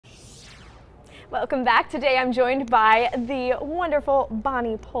Welcome back. Today I'm joined by the wonderful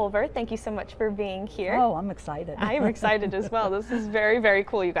Bonnie Pulver. Thank you so much for being here. Oh, I'm excited. I am excited as well. This is very, very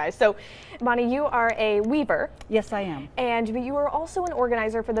cool, you guys. So, Bonnie, you are a weaver. Yes, I am. And you are also an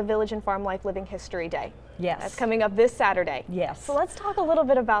organizer for the Village and Farm Life Living History Day. Yes. That's coming up this Saturday. Yes. So let's talk a little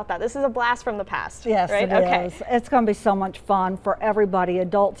bit about that. This is a blast from the past. Yes, right? it is. It's going to be so much fun for everybody,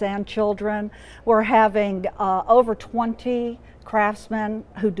 adults and children. We're having over 20 craftsmen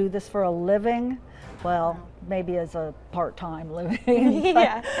who do this for a living. Well, maybe as a part-time living.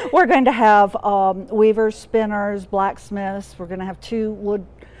 Yeah. We're going to have weavers, spinners, blacksmiths. We're going to have 2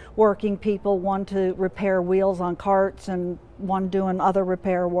 woodworking people, one to repair wheels on carts and one doing other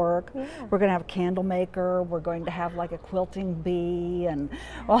repair work. Yeah. We're going to have a candle maker. We're going to have like a quilting bee, and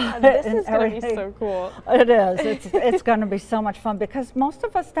this is going to be so cool. It is. It's going to be so much fun because most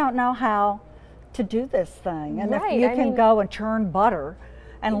of us don't know how to do this thing, and right. if you can go and churn butter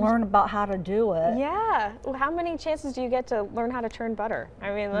and learn about how to do it. Yeah. Well, how many chances do you get to learn how to churn butter?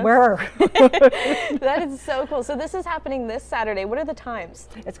 I mean, Where? That is so cool. So this is happening this Saturday. What are the times?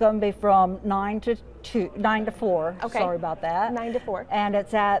 It's going to be from 9 to 4. Okay. Sorry about that. 9 to 4. And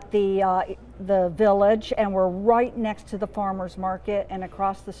it's at the village, and we're right next to the farmers market and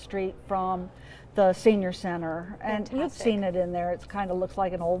across the street from the senior center. And Fantastic. You've seen it in there. It kind of looks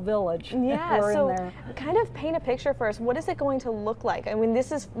like an old village. Yeah. We're so in there. kind of paint a picture for us. What is it going to look like? I mean,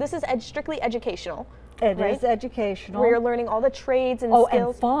 this is strictly educational. It right? is educational. Where you're learning all the trades and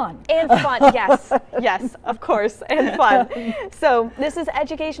skills. And fun. And fun, yes, yes, of course, and fun. So this is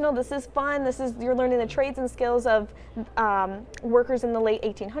educational, this is fun, you're learning the trades and skills of workers in the late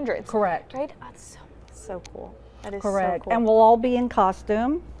 1800s. Correct. Right? That's so cool. That is correct. So cool. And we'll all be in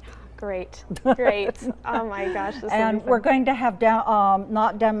costume. Great, great. Oh my gosh, this and we're going to have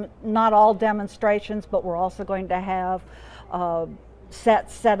not all demonstrations, but we're also going to have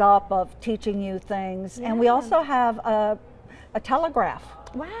sets set up of teaching you things. Yeah. And we also have a telegraph.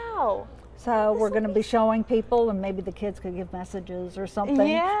 Wow. So we're going to be showing people, and maybe the kids could give messages or something.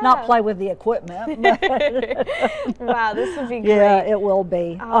 Yeah. Not play with the equipment. Wow, this would be great. Yeah, it will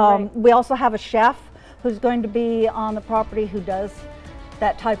be. Right. We also have a chef who's going to be on the property who does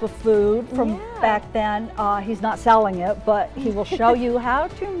that type of food from back then. He's not selling it, but he will show you how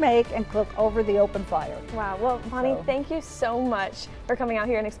to make and cook over the open fire. Wow. Well, Bonnie, thank you so much for coming out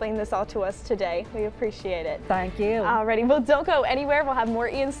here and explaining this all to us today. We appreciate it. Thank you. Alrighty. Well, don't go anywhere. We'll have more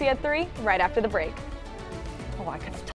ENC at 3 right after the break. Oh, I could have